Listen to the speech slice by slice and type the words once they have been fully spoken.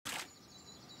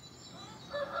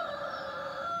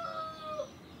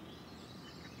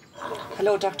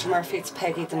Hello, Dr. Murphy. It's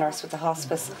Peggy, the nurse with the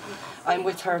hospice. I'm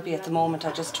with Herbie at the moment.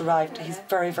 I just arrived. He's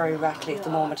very, very rattly at the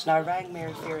moment. And I rang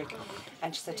Mary Fearig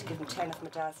and she said to give him 10 of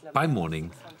Midazolam. By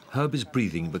morning, Herbie's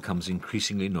breathing becomes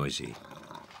increasingly noisy.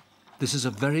 This is a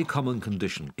very common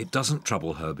condition. It doesn't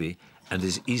trouble Herbie and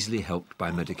is easily helped by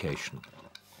medication.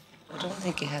 I don't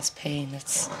think he has pain.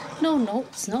 It's No,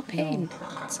 it's not pain.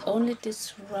 No. It's only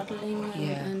this rattling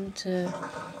and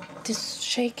this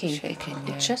shaking.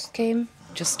 Yeah. It just came.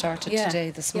 Just started today,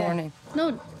 this morning.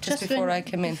 No, just before I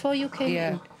came in. Before you came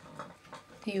in.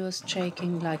 He was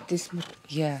shaking like this.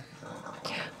 Yeah.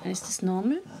 And is this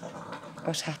normal?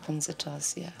 What happens, it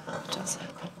does, yeah. It does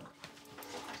happen.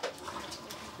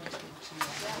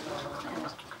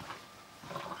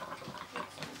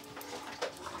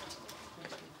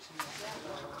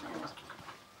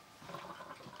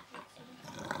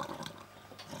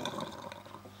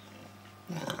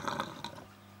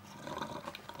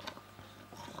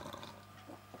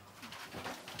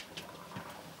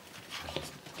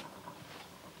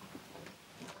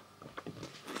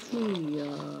 Ja,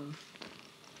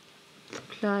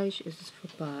 gleich ist es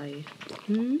vorbei.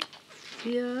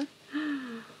 Ja,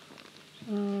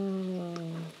 oh,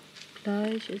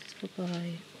 gleich ist es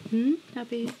vorbei.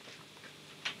 Habi?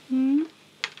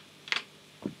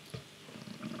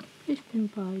 Ich bin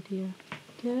bei dir,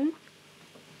 gell?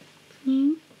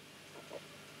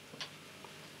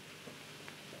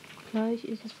 Gleich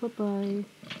ist es vorbei.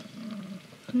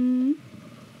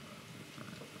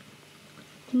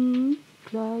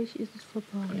 Gleich ist es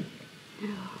vorbei. Ja.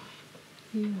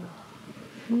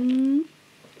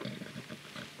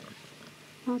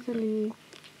 Nathalie.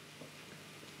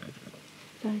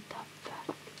 Sei tapfer.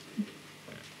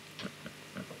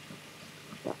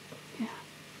 Ja.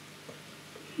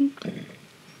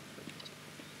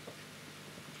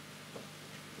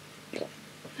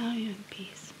 Now you're in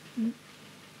peace. Now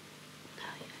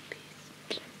you're in peace.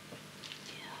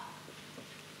 Ja.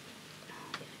 Now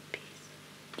you're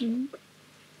in peace.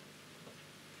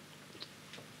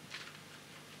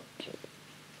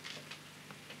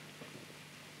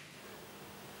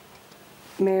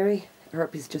 Mary,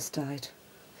 Herbie's just died.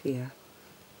 Yeah.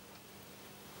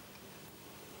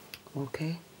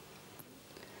 Okay?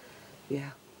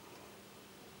 Yeah.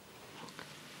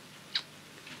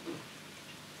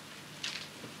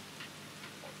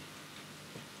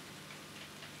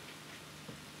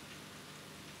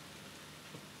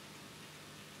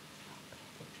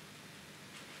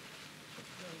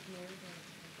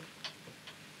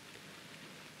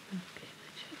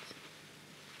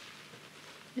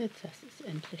 Jetzt hast du es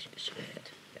endlich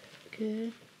geschafft.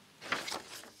 Okay.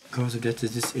 Cause of death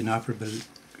is this inoperable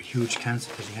huge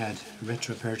cancer that he had,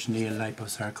 retroperitoneal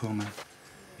liposarcoma.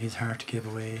 His heart gave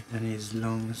away, and his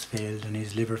lungs failed, and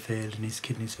his liver failed, and his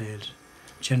kidneys failed.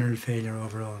 General failure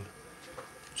overall,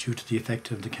 due to the effect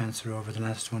of the cancer over the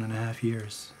last 1.5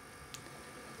 years.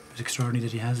 It's extraordinary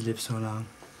that he has lived so long.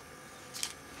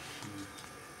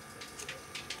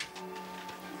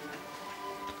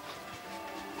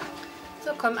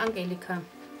 So, komm, Angelika.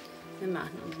 Wir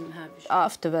machen unseren Habisch.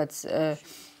 Afterwards,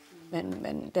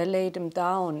 when they laid him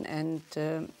down, and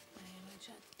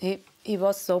he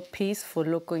was so peaceful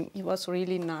looking. He was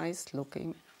really nice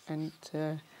looking, and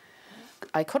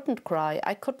I couldn't cry.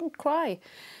 I couldn't cry.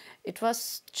 It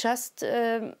was just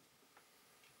a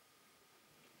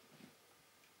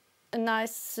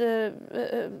nice.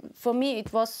 For me,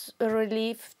 it was a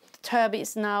relief. Herbie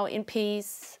is now in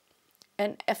peace,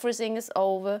 and everything is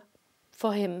over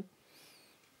for him.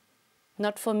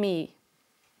 Not for me,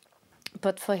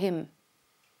 but for him.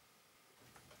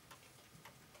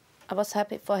 I was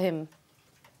happy for him.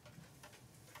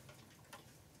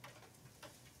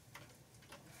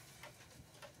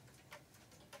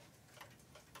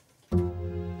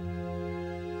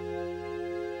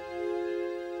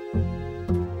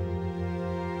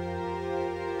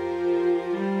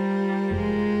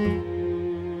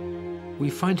 We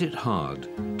find it hard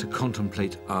to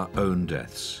contemplate our own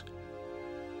deaths,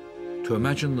 to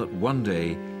imagine that one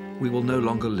day we will no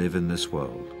longer live in this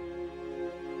world.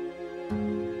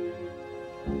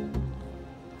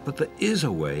 But there is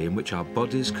a way in which our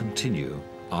bodies continue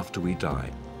after we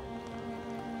die.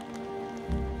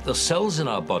 The cells in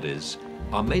our bodies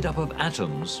are made up of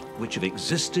atoms which have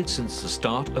existed since the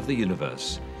start of the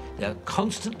universe. They are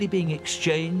constantly being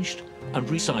exchanged and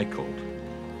recycled.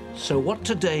 So what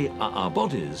today are our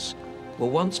bodies were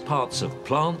once parts of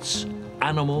plants,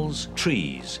 animals,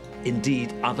 trees,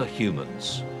 indeed other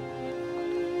humans.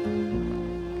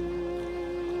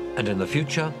 And in the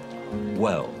future,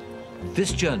 well,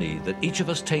 this journey that each of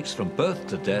us takes from birth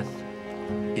to death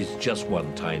is just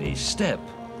one tiny step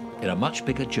in a much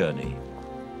bigger journey.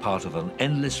 part of an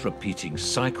endless repeating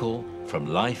cycle from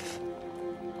life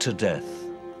to death.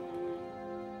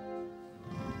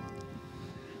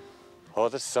 Oh,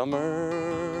 the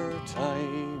summertime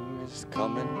is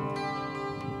coming,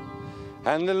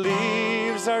 and the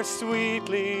leaves are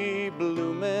sweetly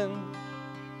blooming,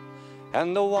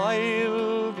 and the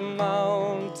wild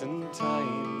mountain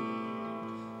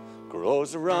thyme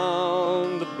grows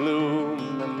around the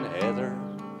blooming heather.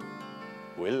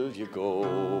 Will you go,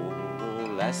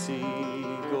 lassie,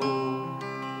 go?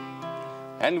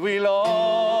 And we'll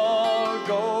all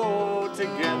go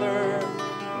together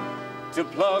to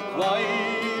pluck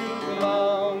white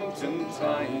mountain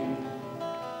thyme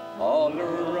all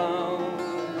around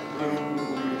the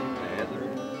blooming heather.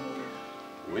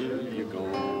 Will you go,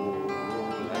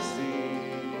 lassie,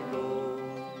 go?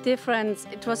 Dear friends,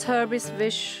 it was Herbie's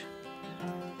wish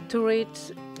to read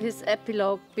his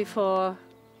epilogue before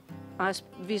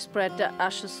we spread the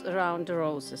ashes around the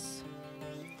roses.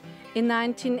 In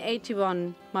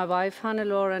 1981, my wife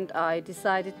Hannelore and I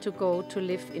decided to go to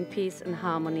live in peace and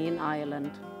harmony in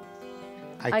Ireland.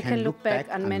 I can look back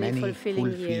on many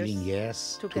fulfilling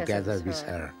years together with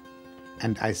her.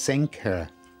 And I thank her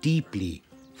deeply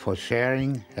for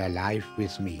sharing her life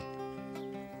with me.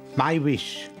 My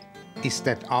wish is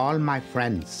that all my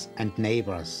friends and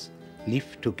neighbors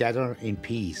live together in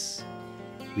peace,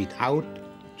 without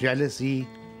jealousy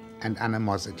and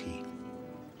animosity.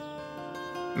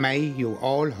 May you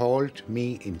all hold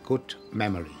me in good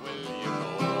memory. Will you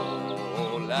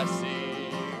go, lassie,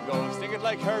 go? Sing it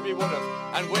like Herbie would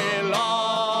have. And we'll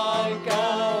all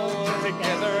go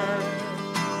together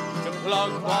to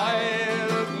pluck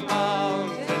wild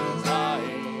mountain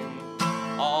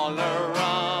thyme all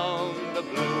around the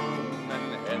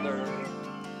blooming heather.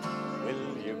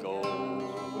 Will you go,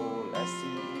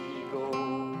 lassie, go?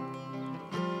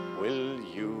 Will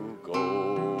you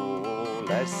go,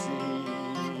 lassie?